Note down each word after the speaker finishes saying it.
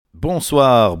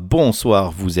Bonsoir,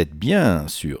 vous êtes bien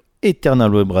sur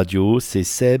Eternal Web Radio, c'est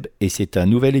Seb et c'est un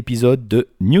nouvel épisode de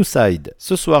Newside.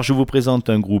 Ce soir, je vous présente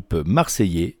un groupe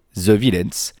marseillais, The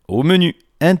Villainz. Au menu,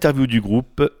 interview du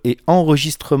groupe et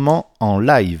enregistrement en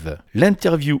live.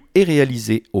 L'interview est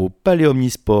réalisée au Palais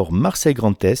Omnisport Marseille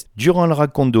Grand Est durant la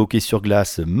rencontre de hockey sur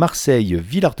glace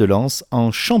Marseille-Villard-de-Lans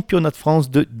en championnat de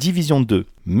France de Division 2.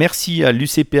 Merci à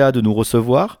l'UCPA de nous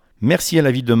recevoir. Merci à la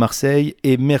ville de Marseille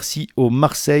et merci au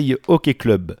Marseille Hockey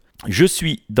Club. Je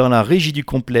suis dans la régie du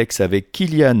complexe avec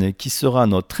Kylian qui sera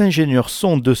notre ingénieur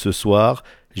son de ce soir.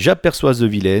 J'aperçois The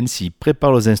Villainz, il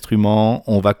prépare les instruments.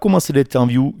 On va commencer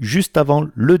l'interview juste avant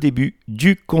le début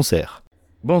du concert.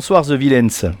 Bonsoir The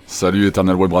Villainz. Salut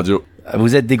Eternal Web Radio.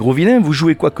 Vous êtes des gros vilains, vous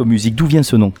jouez quoi comme musique? D'où vient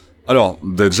ce nom? Alors,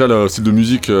 déjà le style de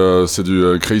musique, c'est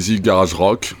du crazy garage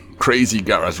rock. Crazy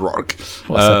garage rock.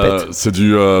 Oh, ça pète. C'est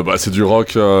du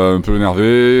rock un peu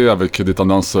énervé avec des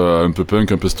tendances un peu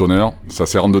punk, un peu stoner. C'est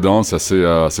assez rentre dedans, c'est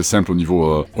assez simple au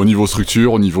niveau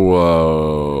structure, au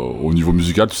niveau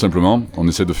musical tout simplement. On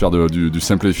essaie de faire du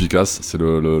simple et efficace, c'est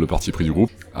le parti pris du groupe.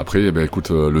 Après,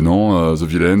 écoute, le nom The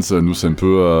Villainz, nous c'est un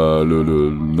peu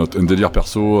un délire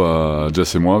perso,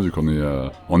 Jess et moi, vu qu'on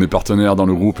est partenaires dans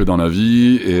le groupe et dans la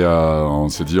vie, et on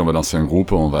s'est dit on va lancer un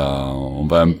groupe, on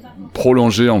va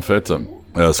prolonger en fait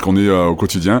ce qu'on est au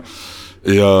quotidien.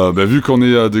 Et vu qu'on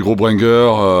est des gros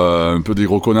bringueurs, un peu des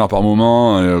gros connards par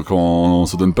moment, qu'on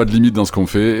se donne pas de limite dans ce qu'on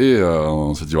fait, et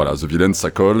on s'est dit voilà, The Villainz ça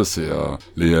colle, c'est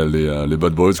les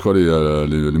bad boys quoi,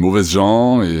 les mauvaises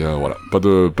gens, et voilà, pas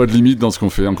de limite dans ce qu'on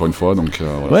fait encore une fois, donc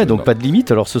voilà, ouais, donc pas de limite.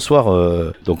 Alors ce soir,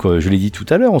 je l'ai dit tout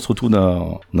à l'heure, on se retrouve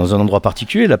dans un endroit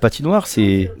particulier, la patinoire.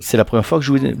 C'est la première fois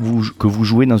que vous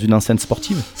jouez dans une enceinte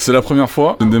sportive? C'est la première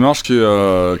fois. Une démarche qui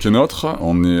est nôtre.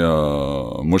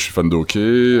 Moi je suis fan de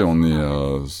hockey, on est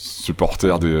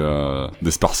supporter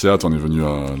des Spartiates, on est venu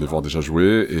les voir déjà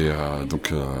jouer, et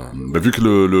vu que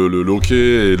le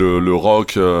hockey et le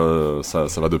rock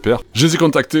ça va de pair, je les ai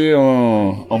contactés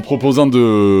en proposant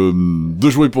de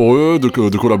jouer pour eux,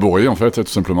 de collaborer en fait,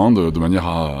 tout simplement, de manière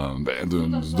à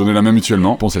de se donner la main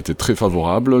mutuellement. Bon, ça a été très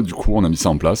favorable, du coup on a mis ça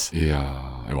en place, et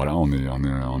voilà, on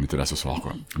était là ce soir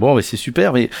quoi. Bon, mais c'est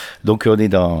super. Mais donc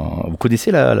vous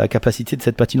connaissez la capacité de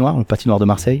cette patinoire, le patinoire de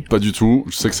Marseille? Pas du tout.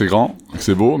 Je sais que c'est grand, que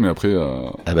c'est beau, mais après.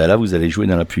 Là, vous allez jouer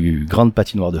dans la plus grande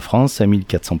patinoire de France,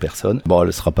 5400 personnes. Bon,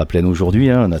 elle sera pas pleine aujourd'hui.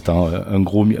 Hein, on attend un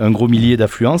gros millier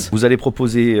d'affluence. Vous allez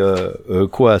proposer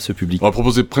quoi à ce public? On va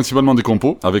proposer principalement des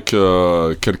compos avec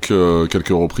quelques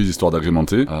reprises histoire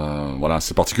d'agrémenter. Voilà,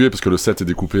 c'est particulier parce que le set est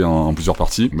découpé en plusieurs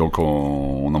parties, donc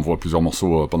on envoie plusieurs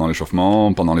morceaux pendant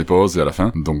l'échauffement, pendant les pauses et à la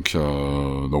fin. Donc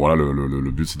voilà,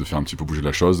 le but c'est de faire un petit peu bouger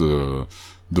la chose,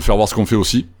 de faire voir ce qu'on fait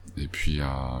aussi. Et puis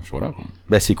voilà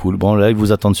quoi. C'est cool. Bon, là ils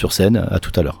vous attendent sur scène. À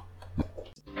tout à l'heure.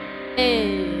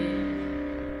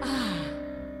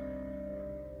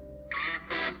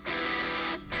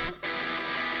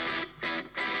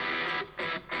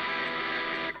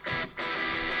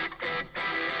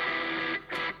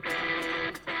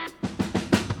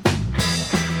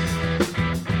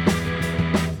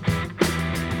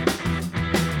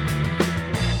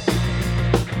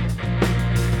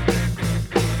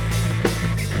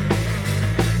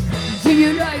 Do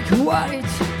you like white?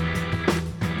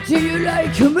 Do you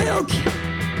like milk?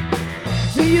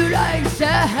 Do you like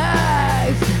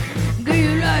sex? Do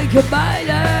you like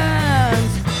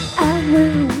violence? I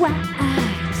will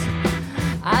white.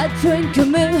 I drink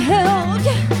milk.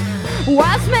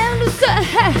 What's meant to sex?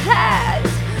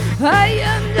 I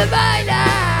am the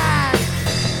violence.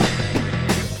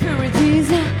 Purity is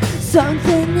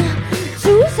something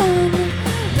chosen.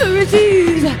 Purity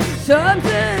is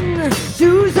something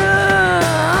chosen.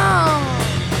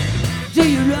 Do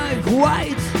you like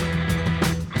white?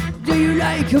 Do you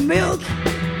like milk?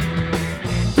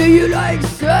 Do you like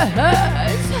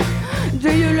sex? Do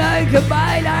you like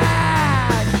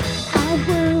violence? I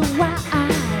will white.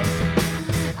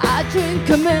 I drink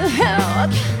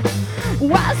milk.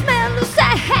 What's meant to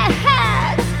sex?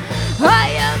 I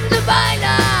am the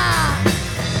violence.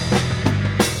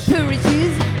 Purity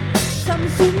is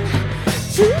something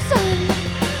chosen.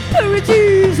 Purity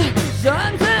is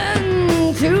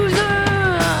something chosen.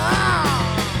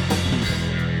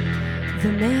 The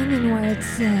man in white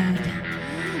said,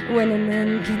 when a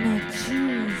man cannot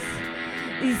choose,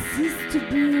 he ceases to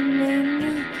be a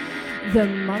man. The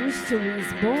monster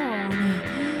is born.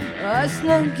 I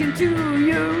slunk into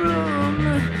your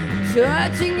room,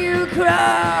 touching your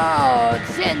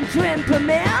crotch and drink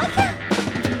milk.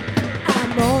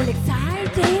 I'm all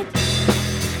excited.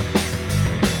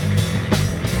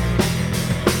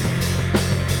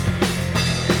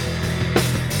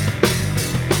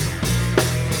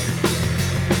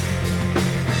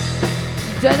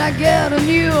 then I get a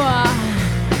new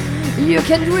you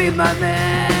can read my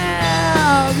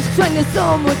mail. Strength the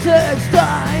summer takes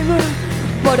time,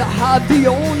 but I have the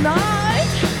all night.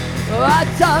 I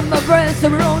tie my brains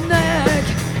around neck,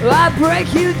 I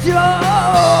break your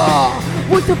jaw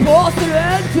with the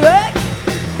porcelain trick.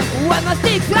 When my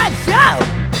sticks red show,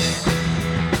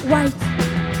 white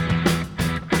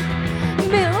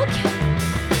milk,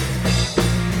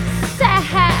 sex,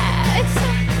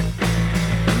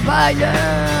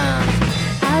 violence.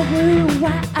 I will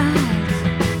white eyes,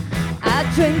 I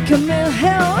drink a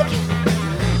milk.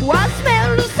 What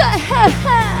smell the sex?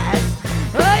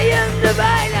 I am the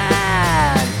violence.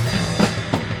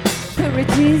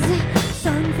 Purity's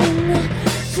something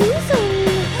choosing.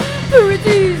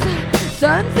 Purity's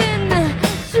something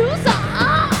choosing.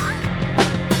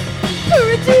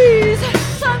 Purity's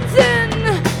something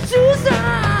choosing.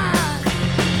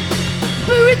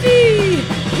 Purity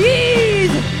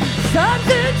is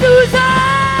something choosing.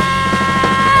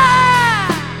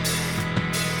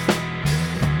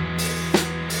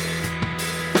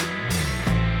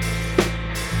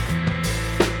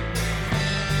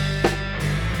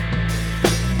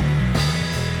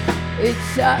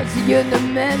 It's as young a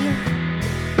man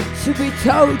to be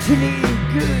totally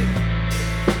good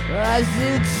as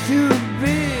it's to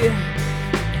be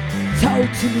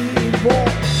totally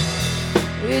wrong.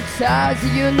 It's as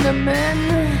young a man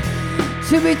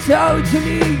to be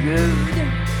totally good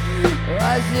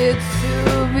as it's to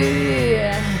be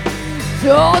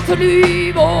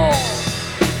totally wrong.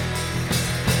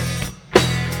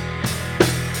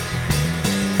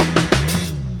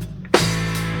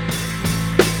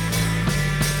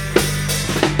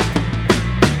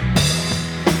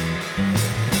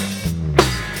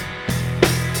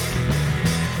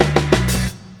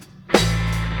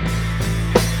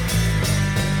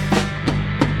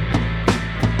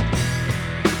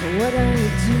 What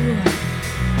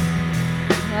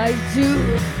I do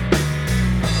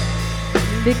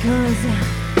because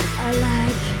I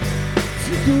like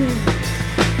to do.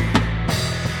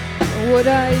 What I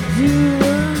do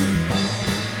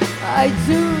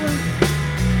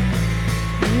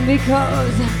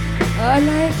because I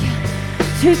like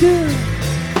to do.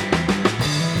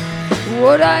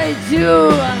 What I do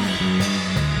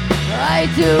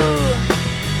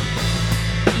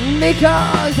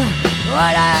because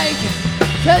I like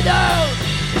to do.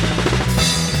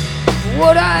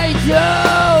 What I do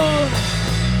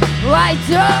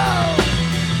because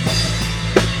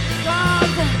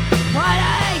I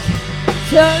like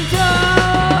to do.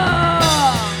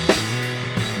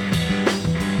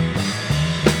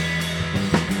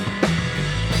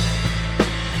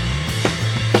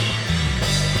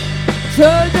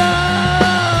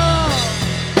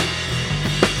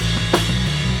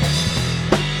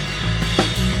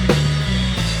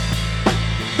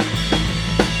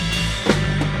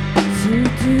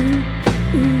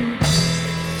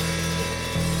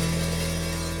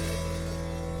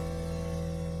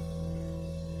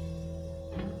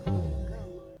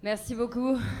 Merci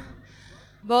beaucoup.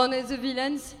 Bon, on est The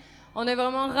Villainz. On est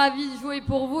vraiment ravis de jouer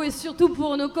pour vous et surtout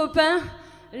pour nos copains,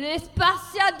 les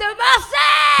Spartiates de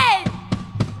Marseille!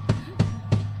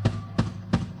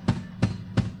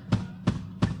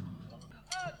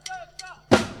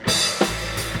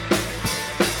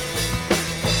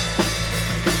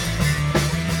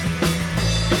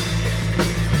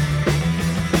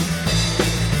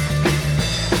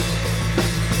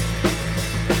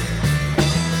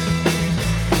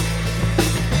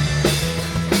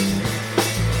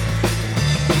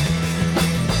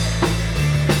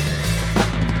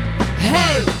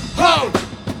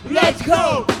 Let's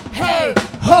go, hey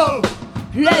ho,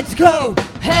 let's go,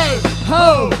 hey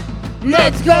ho,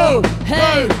 let's go,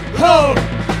 hey ho,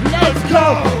 let's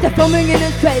go. They're forming in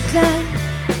a straight line,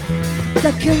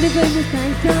 they're killing in the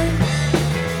same time.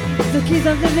 The kids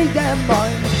are living their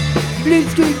mind,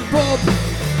 blitzkrieg Bob.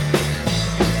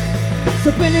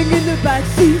 So spinning in the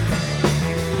backseat,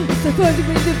 so fighting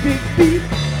with the big beat,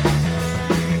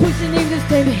 pushing in the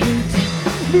same heat,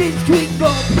 blitzkrieg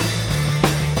Bob.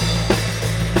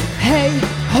 Hey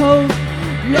ho,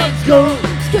 let's go,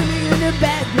 screaming in the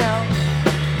back now.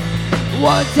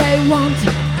 What they want,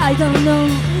 I don't know.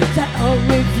 They're all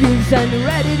refused and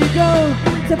ready to go.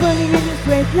 They're burning in a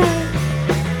straight line,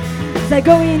 they're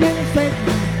going in a straight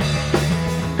line.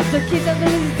 The kids are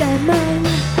losing their mind,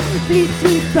 please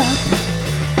sweep up.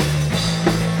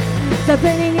 They're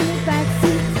burning in the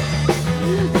backseat,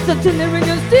 they're delivering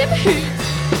a steam heat,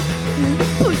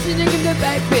 pushing in the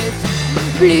back bit,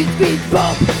 please sweep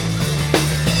up.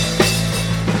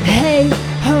 Hey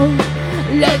ho,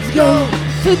 let's go,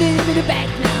 to the back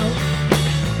now.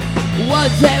 what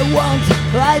they want,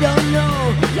 I don't know.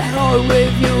 They're all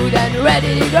reviewed and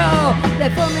ready to go.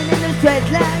 They're forming in a straight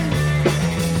line.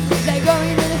 They're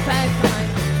going in a fast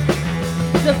line.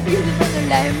 The field is on the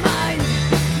landmine.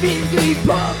 Being to hip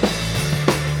hop.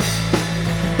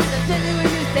 Don't tell me when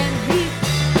you stand heat.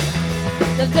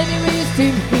 Don't tell me when you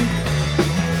steam heat.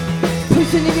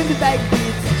 Pushing in the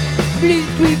backbeat. Bleed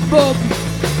quick bob.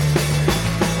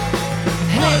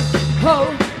 Hey ho,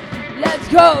 let's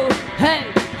go. Hey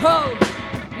ho,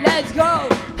 let's go.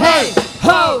 Hey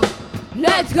ho,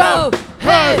 let's go.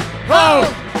 Hey ho,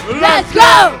 let's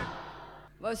go.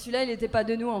 Bon, celui-là, il était pas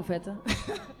de nous en fait.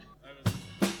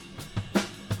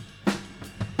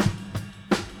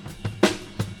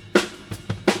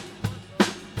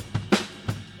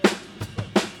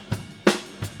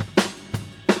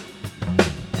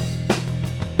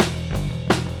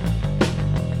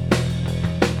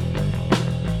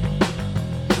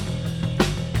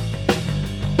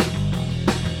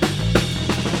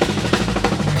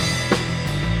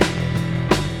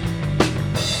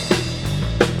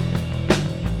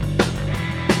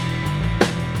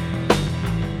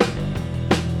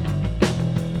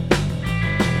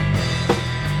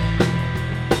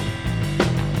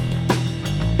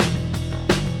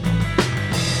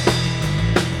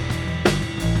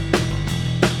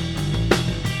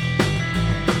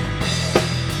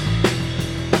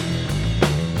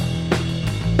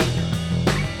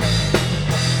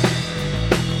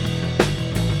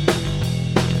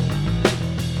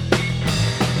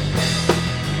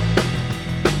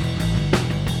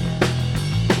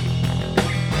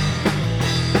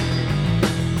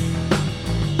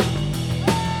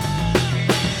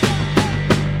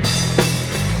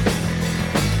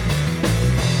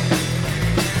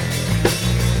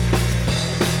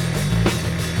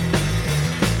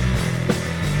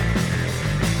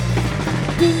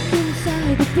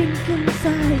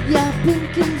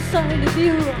 Pink inside of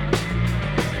you.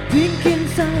 Pink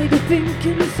inside,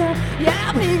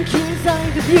 yeah, pink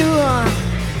inside of you.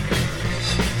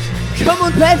 Come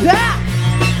on, baby,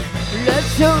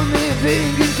 let's show me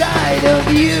pink inside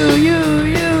of you.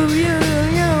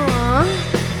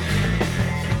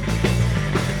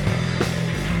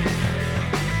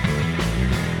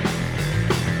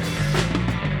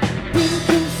 Pink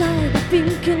inside,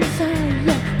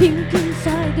 yeah, pink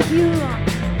inside of you.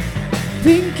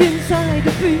 Pink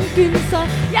inside,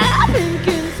 yeah, pink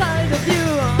inside of you.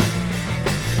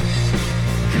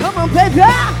 Come on, baby,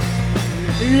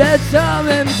 let's have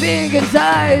him pink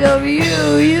inside of you.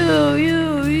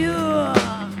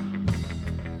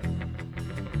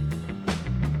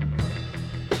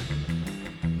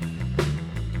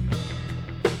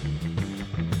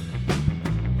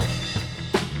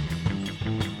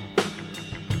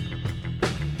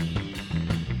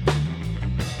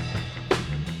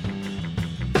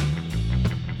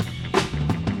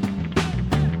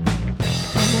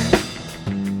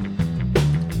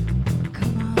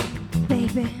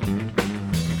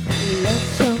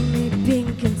 Let's show me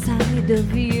pink inside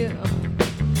of you.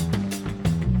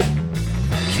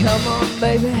 Come on,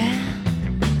 baby,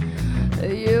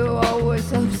 you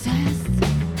always obsessed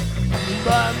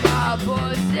by my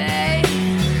pussy,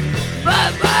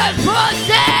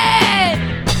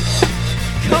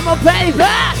 Come on, baby,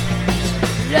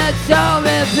 let's show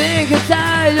me pink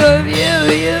inside of you.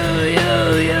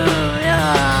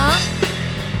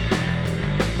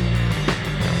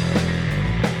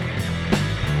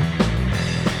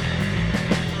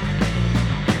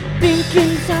 Pink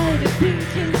inside,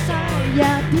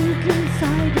 yeah, pink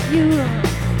inside of you.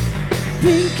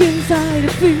 Pink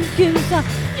inside,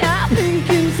 yeah, pink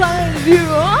inside of you.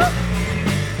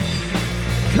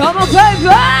 Come on, baby,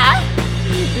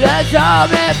 let's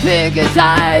have me pink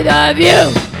inside of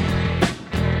you.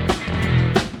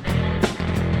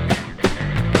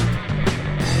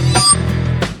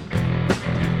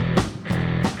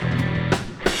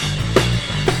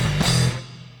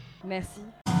 Merci.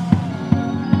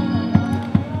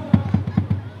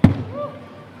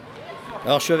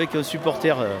 Alors je suis avec un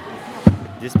supporter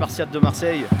des Spartiates de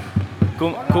Marseille.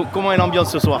 Comment est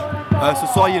l'ambiance ce soir? Ce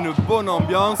soir il y a une bonne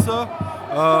ambiance.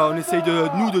 On essaye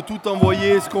de tout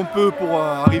envoyer ce qu'on peut pour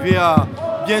arriver à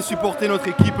bien supporter notre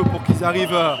équipe pour qu'ils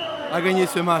arrivent à gagner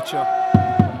ce match.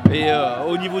 Et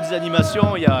au niveau des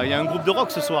animations, il y a un groupe de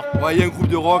rock ce soir. Ouais, il y a un groupe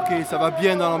de rock et ça va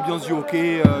bien dans l'ambiance du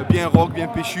hockey, bien rock, bien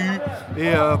péchu.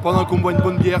 Et pendant qu'on boit une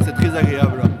bonne bière, c'est très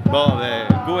agréable. Bon, ben,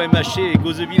 go MHC et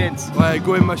go The Villainz. Ouais,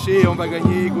 go MHC, on va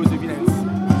gagner, go The Villainz.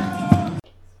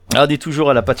 Alors, on est toujours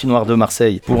à la patinoire de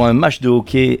Marseille pour un match de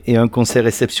hockey et un concert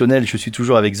exceptionnel. Je suis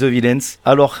toujours avec The Villainz.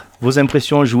 Alors, vos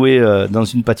impressions jouer dans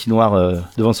une patinoire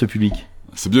devant ce public?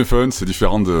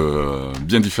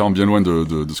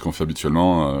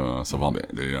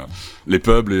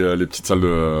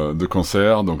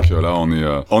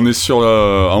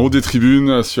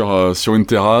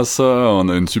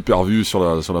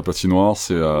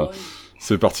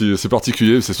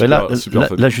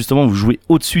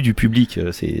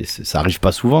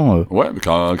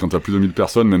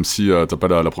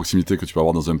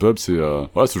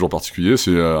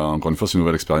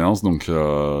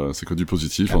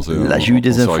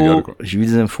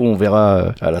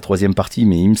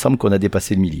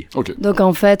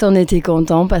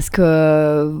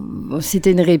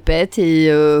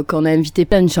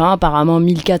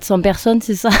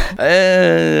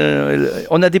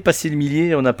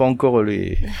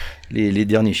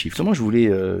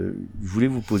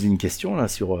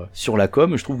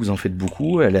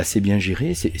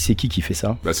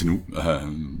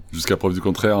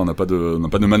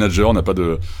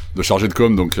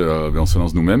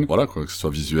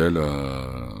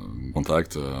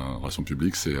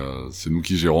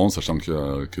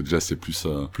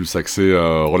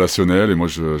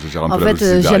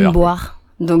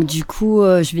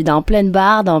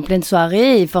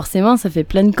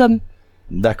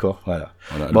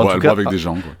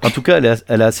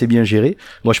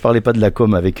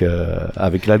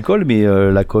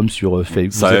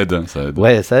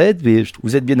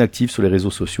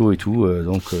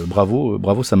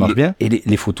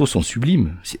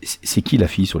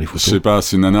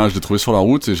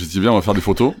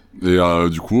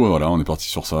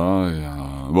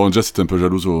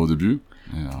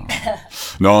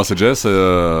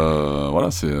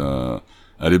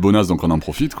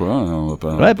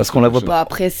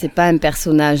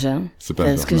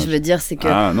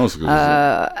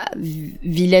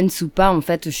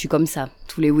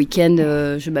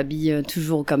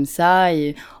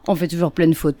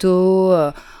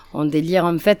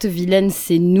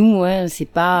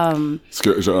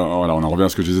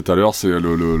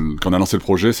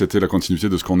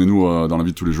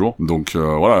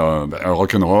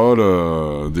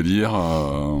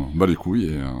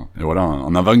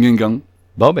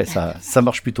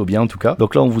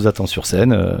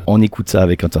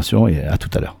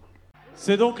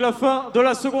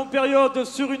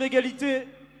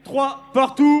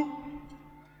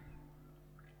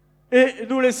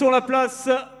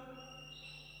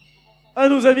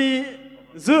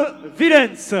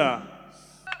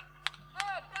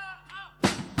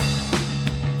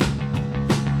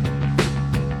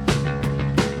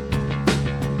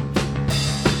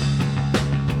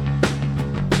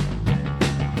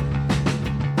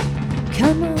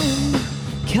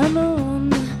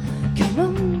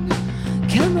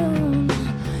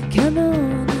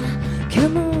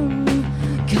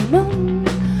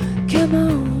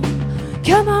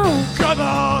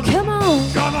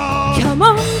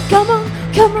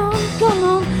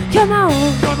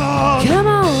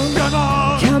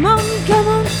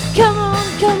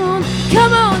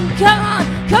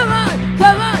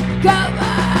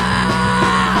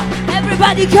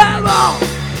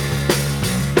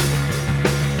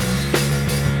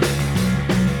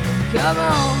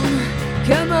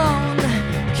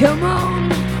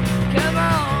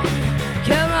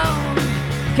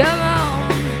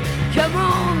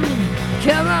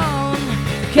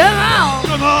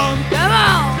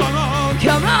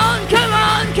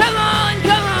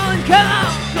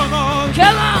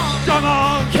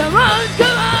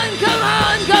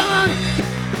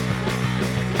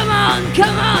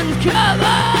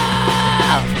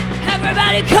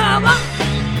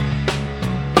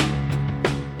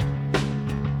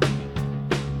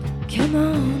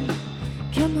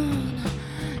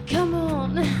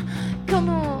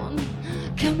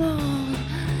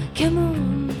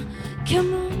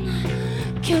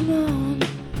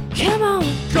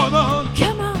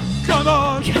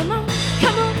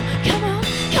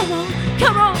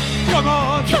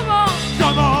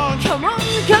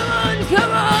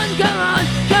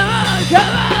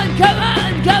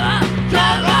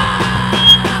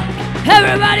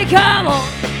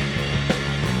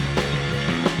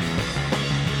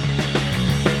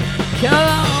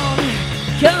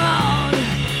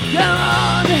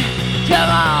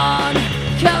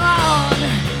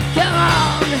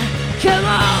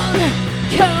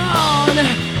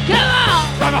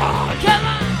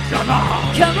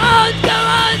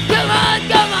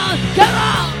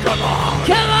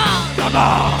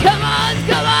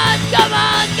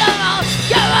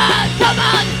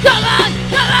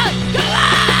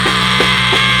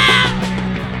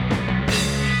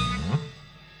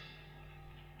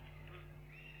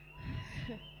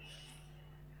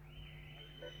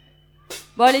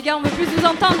 Bon les gars, on veut plus vous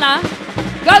entendre là.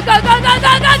 Go, go, go, go,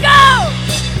 go, go, go!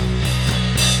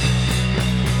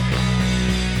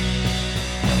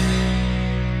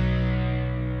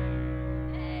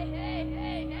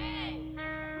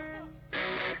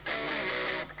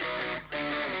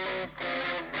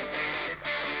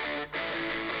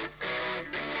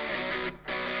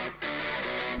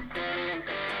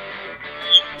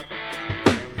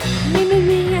 Me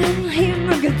and him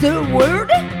against the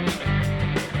world.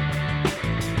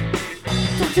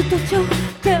 Don't you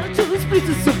dare to split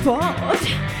the support.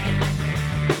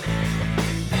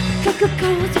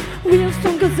 Cause we are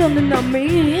stronger than an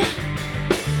army.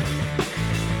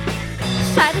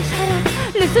 Shut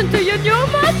up, listen to your new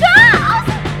masters.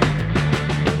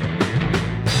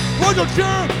 I don't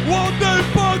care what they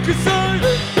fucking say.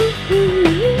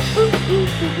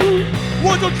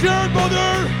 I don't care about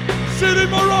their shitty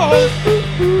morals.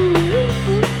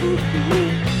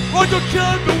 I don't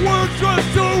care if the world tries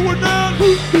to win out.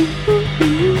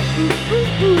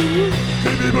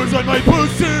 Give me booze on my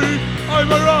pussy,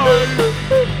 I'm alright.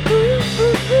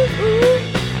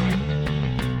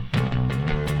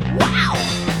 Wow!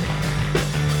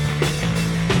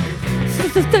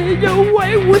 So stay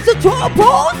away with the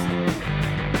troubles.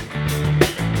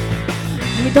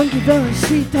 We don't give a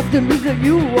shit of the loser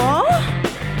you are.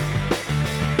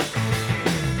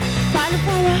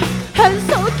 Fire, and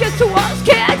so get to us,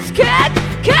 kids, care!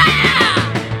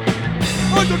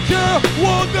 I don't care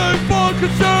what they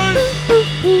fucking say.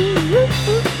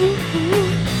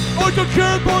 I don't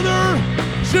care about their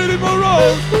shitty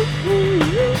morals.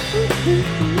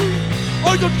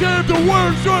 I don't care if the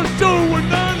world tries to win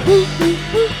that.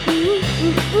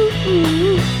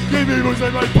 Give me booze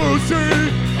and my pussy,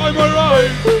 I'm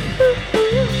alright.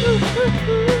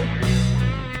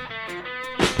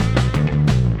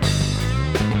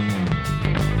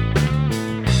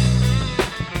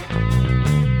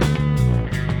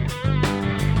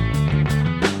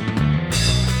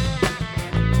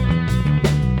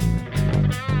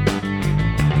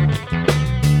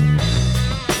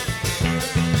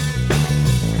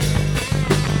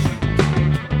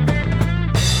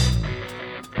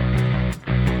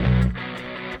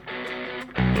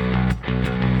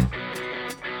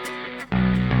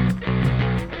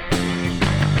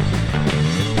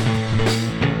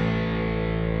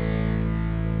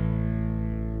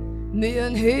 Me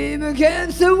and him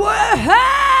against the world. I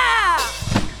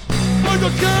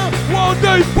don't care what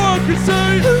they fucking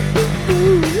say.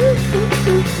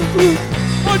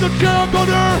 I don't care about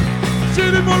their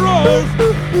shitty morals.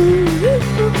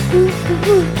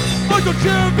 I don't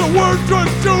care if the world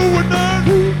tries to win that.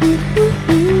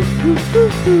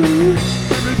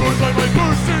 Give me booze on my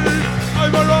pussy,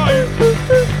 I'm alright.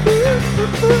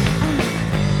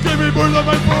 Give me booze on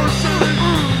my pussy.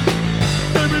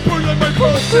 Give me booze on my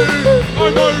pussy,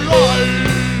 I'm alright.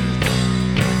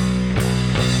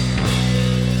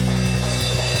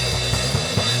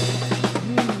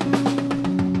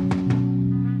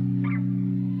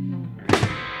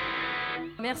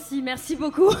 Merci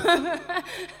beaucoup.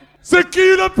 C'est qui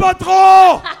le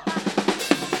patron?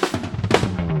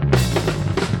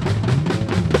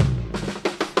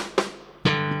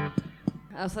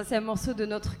 Alors ça c'est un morceau de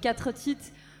notre 4 titres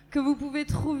que vous pouvez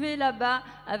trouver là-bas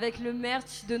avec le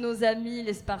merch de nos amis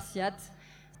les Spartiates.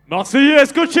 Marseillais,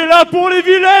 est-ce que tu es là pour les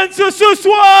Villainz ce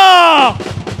soir?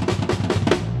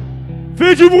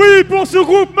 Fais du bruit pour ce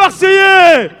groupe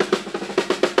marseillais.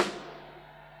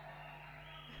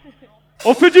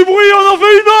 On fait du bruit, on en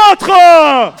veut une autre.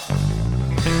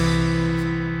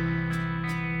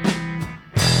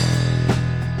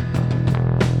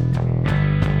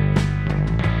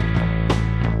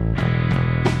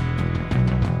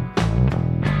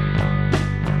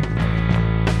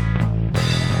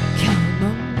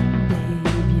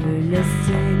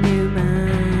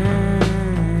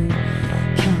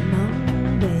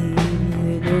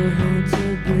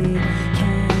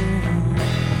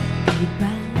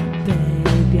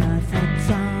 Baby, I thought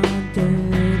something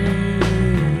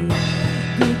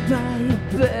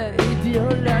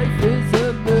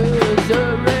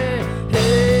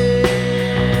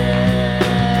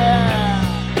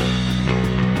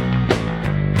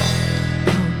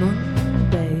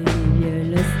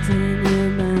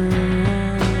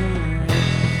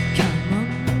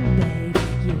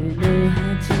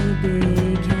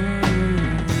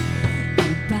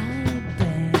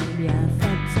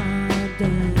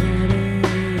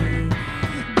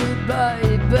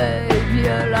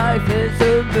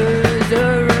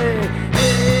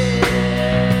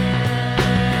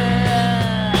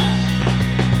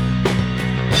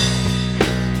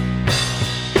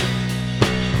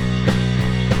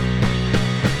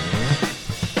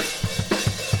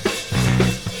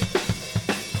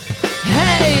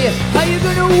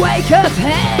wake up,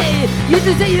 hey. You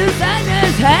just say you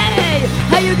sadness, hey.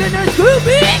 How you gonna screw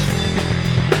me?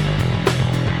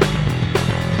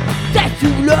 That you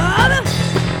love,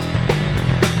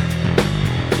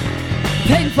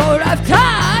 painful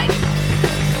lifetime.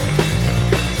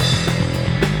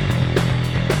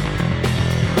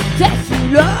 That you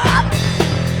love,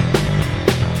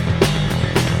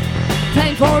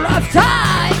 painful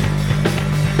lifetime.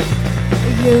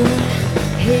 Your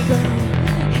ego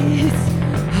is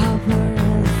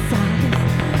oversized.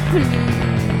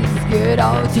 Please get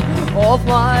out of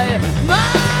my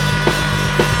mind.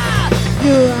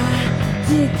 Your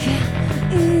dick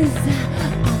is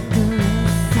undersized.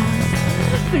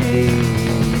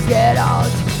 Please get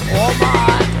out of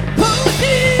my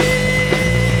pussy.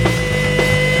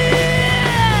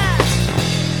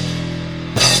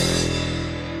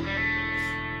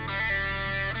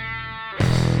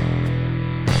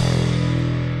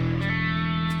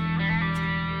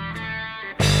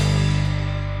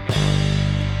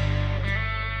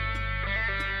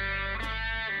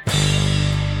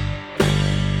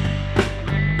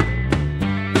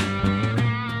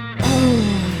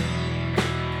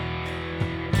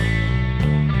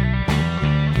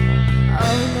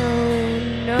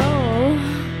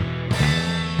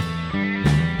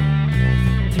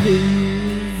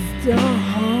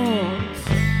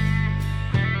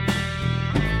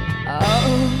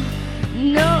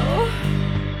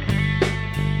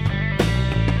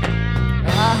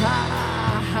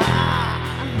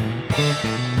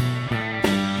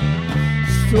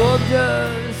 Stop the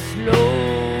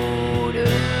slow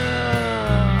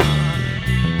down.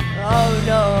 Oh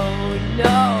no,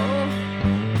 no.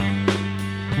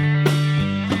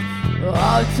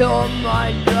 Out of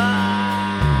my life.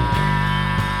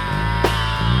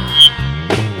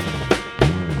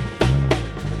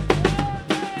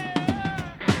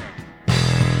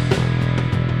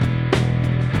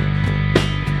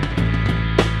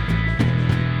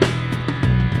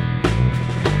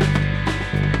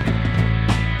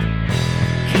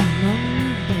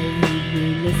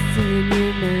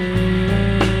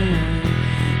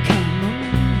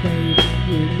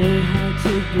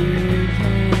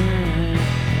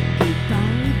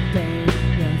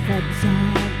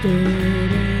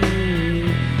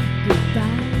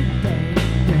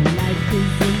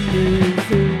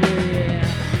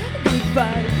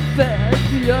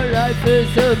 Your life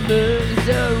is a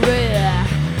misery.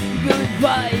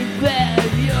 Goodbye,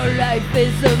 babe. Your life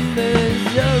is a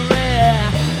misery.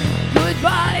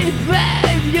 Goodbye,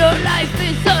 babe. Your life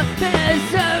is a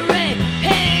misery.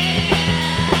 Hey.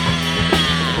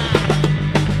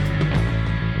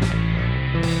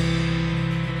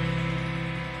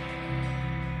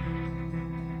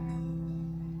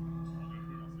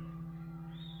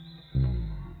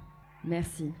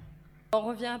 Merci. On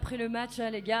revient après le match, hein,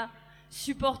 les gars.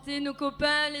 Supporter nos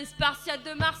copains, les Spartiates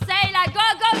de Marseille, la go,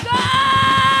 go, go!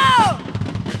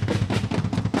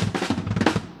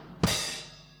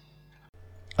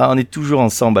 Ah, on est toujours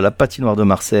ensemble à la patinoire de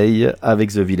Marseille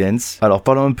avec The Villainz. Alors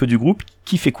parlons un peu du groupe.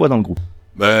 Qui fait quoi dans le groupe?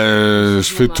 Je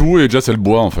fais tout et Jess elle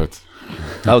boit en fait.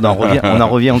 Ah, on en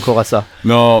revient encore à ça.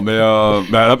 Non, mais à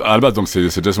la base, donc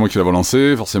c'est Jess moi qui l'avais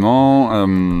lancé, forcément.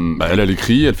 Elle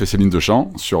écrit, elle fait ses lignes de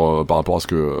chant sur par rapport à ce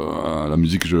que la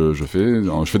musique que je fais.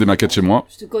 Je fais des maquettes chez moi.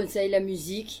 Je te conseille la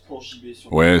musique.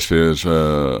 Ouais,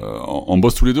 on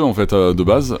bosse tous les deux en fait de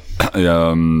base. Et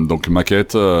donc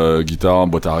maquette, guitare,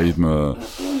 boîte à rythme.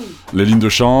 Les lignes de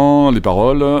chant, les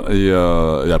paroles, et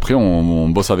après on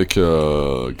bosse avec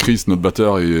Chris, notre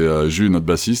batteur, et Jules, notre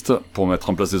bassiste, pour mettre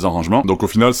en place des arrangements. Donc au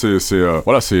final,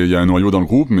 il y a un noyau dans le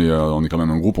groupe, mais on est quand même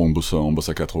un groupe, on bosse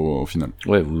à 4 au final.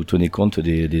 Ouais, vous tenez compte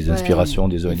des inspirations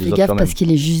des uns et des autres. Fais gaffe quand même. parce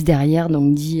qu'il est juste derrière,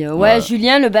 donc dit ouais,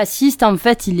 Julien, le bassiste, en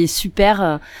fait, il est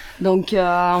super. Donc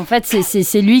en fait,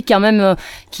 c'est lui quand même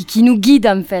qui nous guide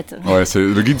en fait. Ouais, c'est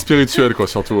le guide spirituel quoi,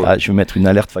 surtout. Ah, je vais mettre une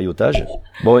alerte faillotage.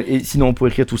 Bon, et sinon, pour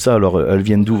écrire tout ça, alors, elles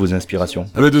viennent d'où vos inspirations?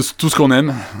 De tout ce qu'on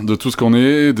aime, de tout ce qu'on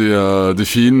est, des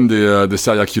films, des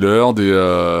serial killers, des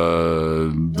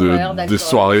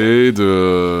soirées,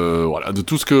 de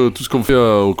tout ce qu'on fait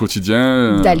au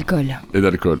quotidien. D'alcool. Et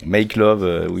d'alcool. Make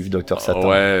Love with Dr Satan.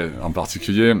 Ouais, en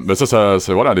particulier. Ça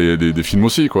c'est voilà, des films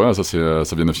aussi, quoi.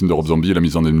 Ça vient d'un film de Rob Zombie, La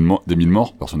Maison des Mille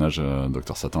Morts, personnage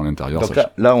Dr Satan à l'intérieur. Donc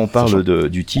là, on parle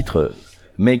du titre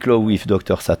Make Love with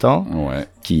Dr Satan, ouais,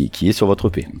 qui est sur votre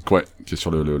EP. Ouais, qui est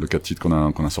sur le 4 titres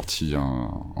qu'on a sorti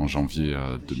en janvier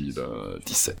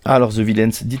 2017. Alors The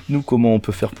Villainz, dites-nous comment on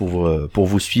peut faire pour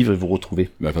vous suivre et vous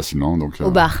retrouver. Facilement, donc au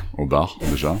bar. Au bar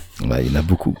déjà. Ouais, il y en a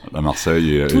beaucoup. À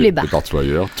Marseille et les bars. partout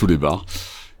ailleurs, tous les bars.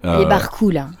 Les bars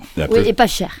cool, hein. Et pas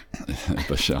cher.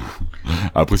 Pas cher.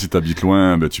 Après, si t'habites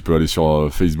loin, ben, tu peux aller sur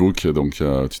Facebook, donc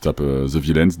tu tapes The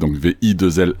Villainz, donc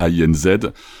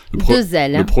V-I-2-L-I-N-Z.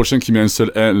 Le prochain qui met un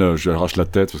seul L, je lui arrache la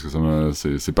tête parce que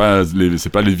c'est pas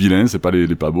les vilains, c'est pas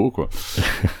les pas beaux, quoi.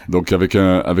 Donc avec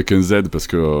un Z parce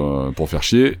que pour faire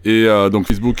chier. Et donc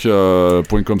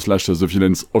facebook.com/The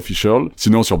Villainz official.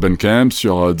 Sinon sur Bandcamp,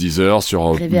 sur Deezer,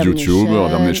 sur YouTube,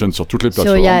 Reverb Nation, sur toutes les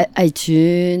plateformes. Sur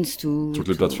iTunes, toutes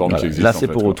les plateformes qui existent. Là, c'est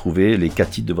pour retrouver les 4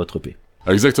 titres de votre EP.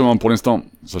 Exactement, pour l'instant.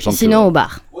 Sinon au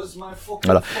bar.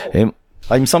 Voilà. Et,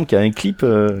 il me semble qu'il y a un clip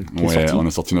qui est sorti. On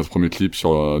a sorti notre premier clip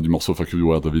sur du morceau Fuck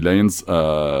You Are The Villainz,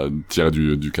 tiré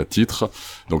du 4 titres.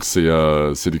 Donc c'est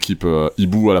l'équipe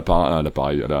Hibou à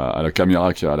l'appareil, à la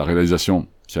caméra, à la réalisation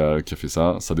qui a fait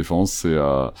ça, sa défense.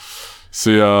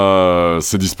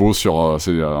 C'est dispo c'est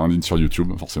en ligne sur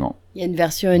YouTube, forcément. Il y a une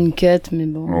version uncut, mais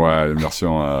bon. Ouais, une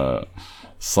version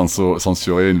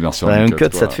censurée, une version uncut, quoi.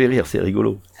 Ça te fait rire, c'est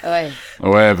rigolo. Ouais.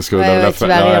 Ouais, parce que la fin,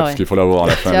 parce qu'il faut la voir à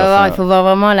la fin. Tu vas voir, il faut voir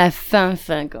vraiment la fin,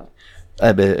 quoi.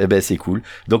 Eh ben, c'est cool.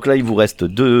 Donc là, il vous reste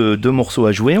deux morceaux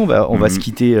à jouer. On va se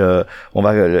quitter. On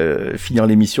va finir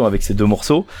l'émission avec ces 2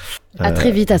 morceaux. À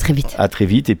très vite. À très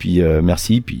vite. Et puis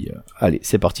merci. Puis allez,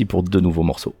 c'est parti pour 2 nouveaux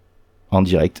morceaux en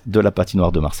direct de la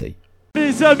patinoire de Marseille.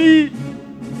 Les amis,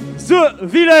 The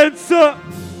Villainz,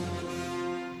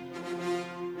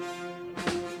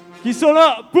 qui sont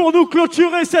là pour nous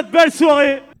clôturer cette belle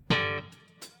soirée.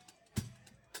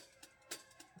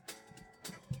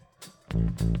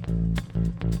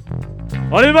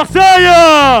 Allez Marseille!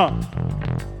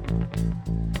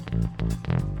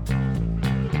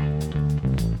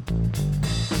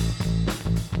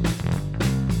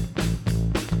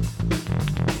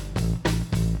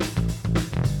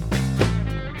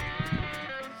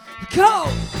 Go!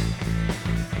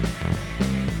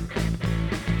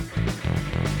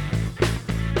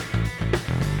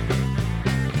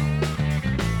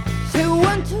 Say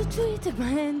 1, 2, 3, take my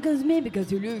hand, cause me, because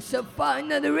you look so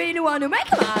fine, and I really wanna make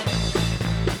a man.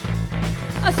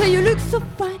 I say you look so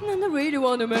fine, and I really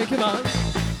wanna make a man.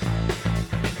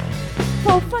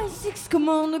 4, 5, 6, come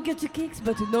on, look at your kicks,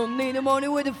 but you don't need the money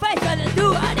with the face that I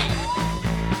do on it.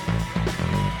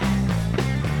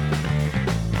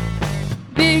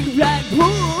 Big black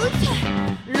boots,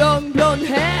 long blonde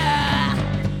hair.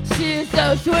 She's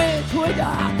so sweet with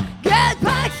her get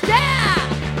back stare.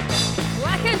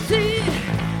 I can see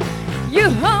you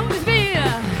home with me,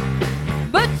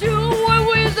 but you were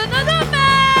with another man.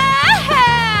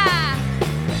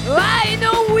 I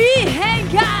know we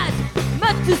ain't got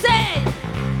much to say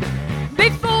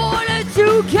before the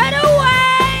 2 get away.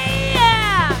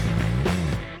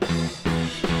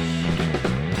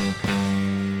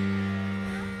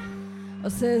 I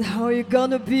said, how you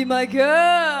gonna be my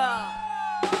girl?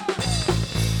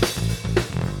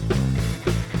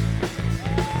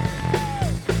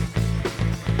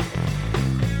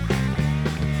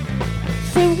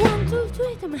 Say 1, 2,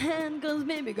 3, take my hand, cause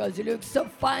me, because you look so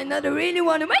fine, and I really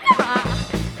wanna make a man.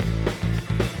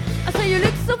 I say you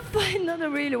look so fine, and I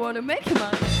really wanna make a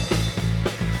man.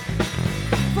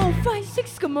 4, 5,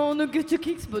 6, come on, get your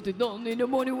kicks, but you don't need the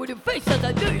money with your face that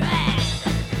I do. Yeah.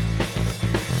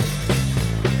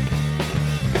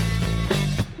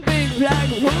 Big black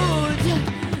hood,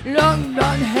 long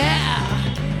blonde hair.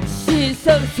 She's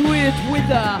so sweet with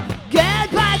her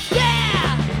get back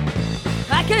there.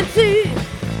 I can see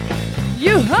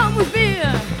you home with me,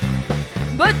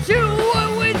 but you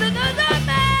were with another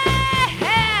man.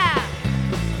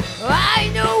 I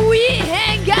know we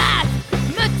ain't got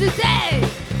much to say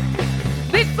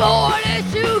before the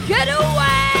 2 get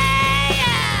away.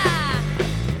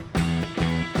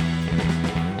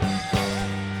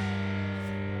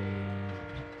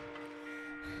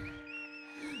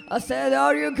 I said,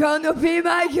 are you gonna be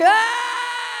my girl?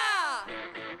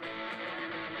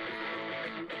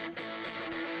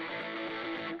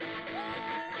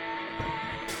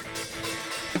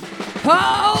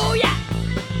 Oh yeah!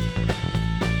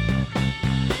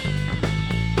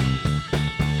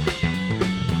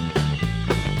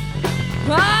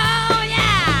 Oh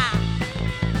yeah!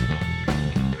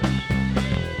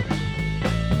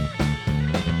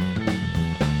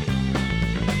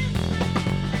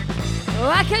 Oh,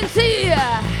 I can see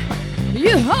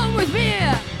you home with me,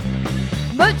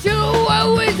 but you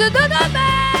were with another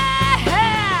man.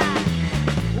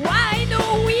 Why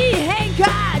know we ain't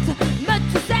got much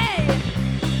to say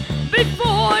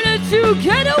before the 2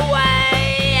 get away.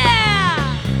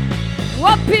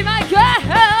 Oh, be my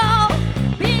girl,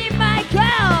 be my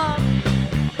girl.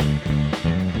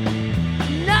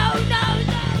 No, no,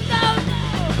 no, no, no.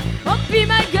 Oh, be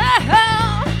my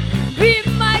girl, be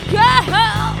my girl.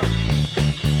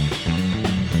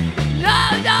 No,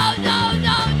 no,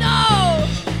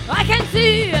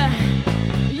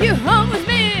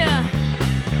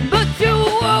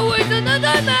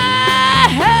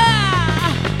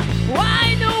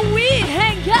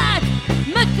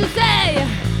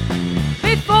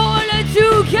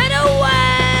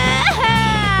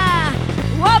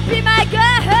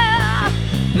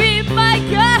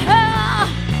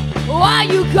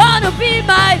 wanna be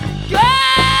my girl.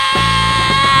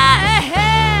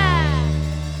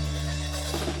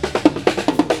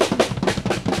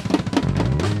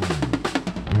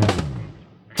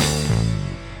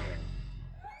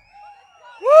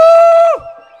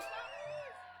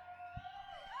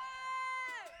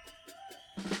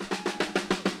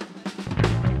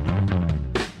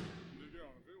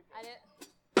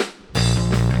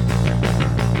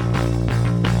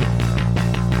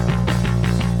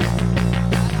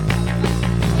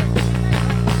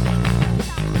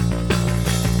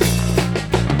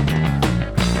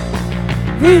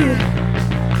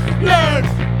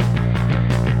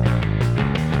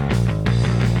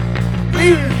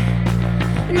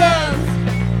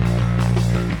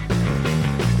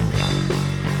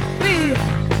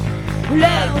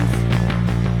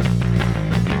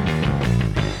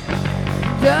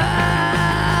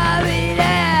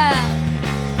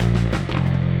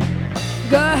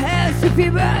 Go ahead,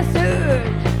 super bastard.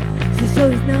 This show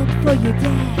is not for your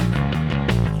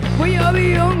dad. We are the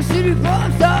young city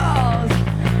pop stars.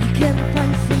 You can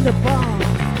find us in the bars.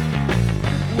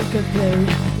 We can play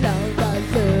loud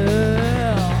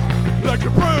bastard. Like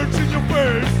a punch in your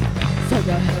face. So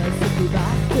go ahead, super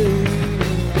bastard.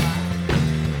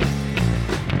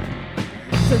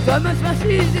 So Thomas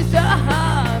smashes his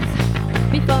arms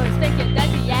before he's making that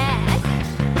ass.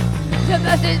 The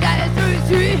best is that it's through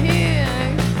string.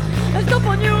 Let's go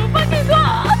for new fucking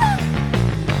god.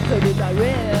 So the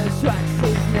barrier strikes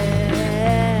his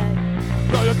neck.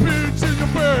 Like a punch in your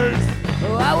face.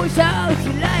 Oh, I wish I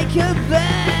could like a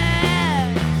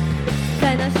bag.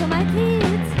 Finish for my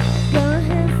kids. Go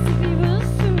ahead, sticky real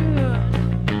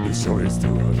soon. This show is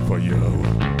too hard for you.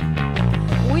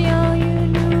 We are your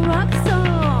new rock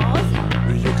stars.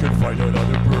 You can find it on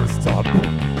the bus stop.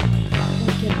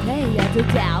 We can play at the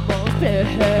devil's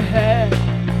play.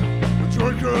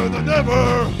 Drunker than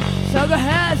ever. So go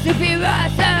ahead, sticky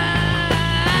rasta.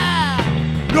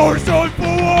 North side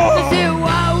for war. See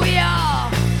what we are.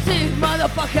 See,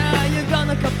 motherfucker, you're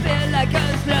gonna compare like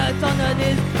a slut on the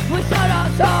knees. We start our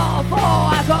song for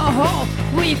alcohol.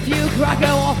 We puke rock and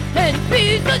roll and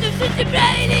peace on the city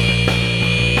lady.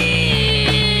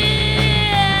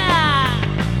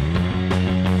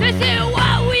 This is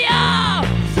what we are.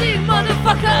 See,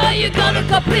 motherfucker, you're gonna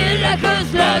compare like a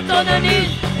slut on the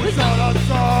knees. We start our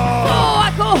song. For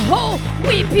alcohol,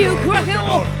 we puke rock and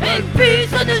roll and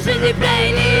peace on the city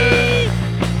lady.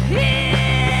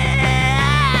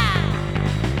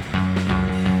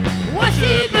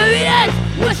 Worship the villains!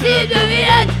 Worship the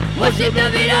villains! Worship the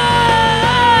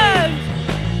villains!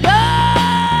 The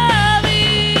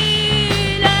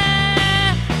villains!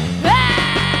 Ah!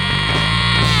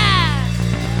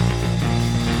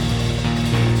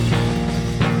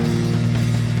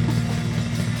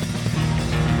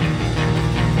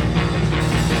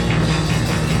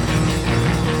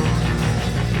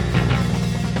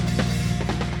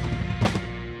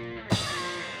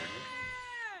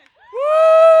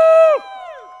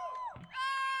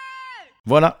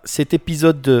 Voilà, cet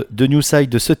épisode de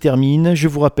Newside se termine. Je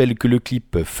vous rappelle que le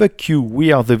clip Fuck You,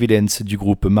 We Are The Villains du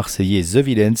groupe marseillais The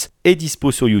Villainz est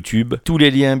dispo sur YouTube. Tous les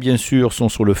liens, bien sûr, sont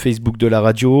sur le Facebook de la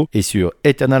radio et sur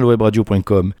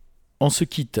eternalwebradio.com. On se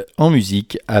quitte en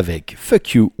musique avec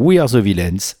Fuck You, We Are The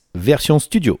Villains, version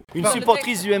studio. Une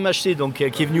supportrice du MHC donc,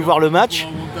 qui est venue voir le match.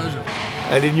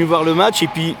 Elle est venue voir le match et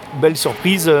puis, belle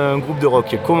surprise, un groupe de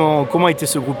rock. Comment était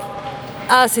ce groupe ?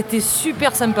 Ah, c'était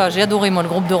super sympa, j'ai adoré moi le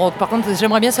groupe de rock. Par contre,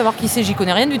 j'aimerais bien savoir qui c'est, j'y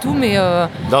connais rien du tout, mais...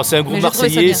 Non, c'est un groupe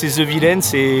marseillais, c'est The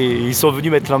Villainz et ils sont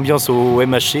venus mettre l'ambiance au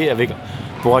MHC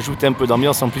pour ajouter un peu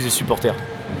d'ambiance en plus des supporters.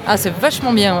 Ah, c'est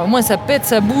vachement bien, au moins ça pète,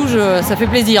 ça bouge, ça fait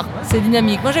plaisir, c'est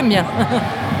dynamique, moi j'aime bien.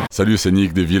 Salut, c'est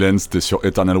Nick des Villainz, t'es sur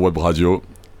Eternal Web Radio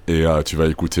et tu vas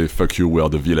écouter Fuck You, We're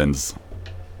The Villains.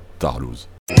 Tarlouse.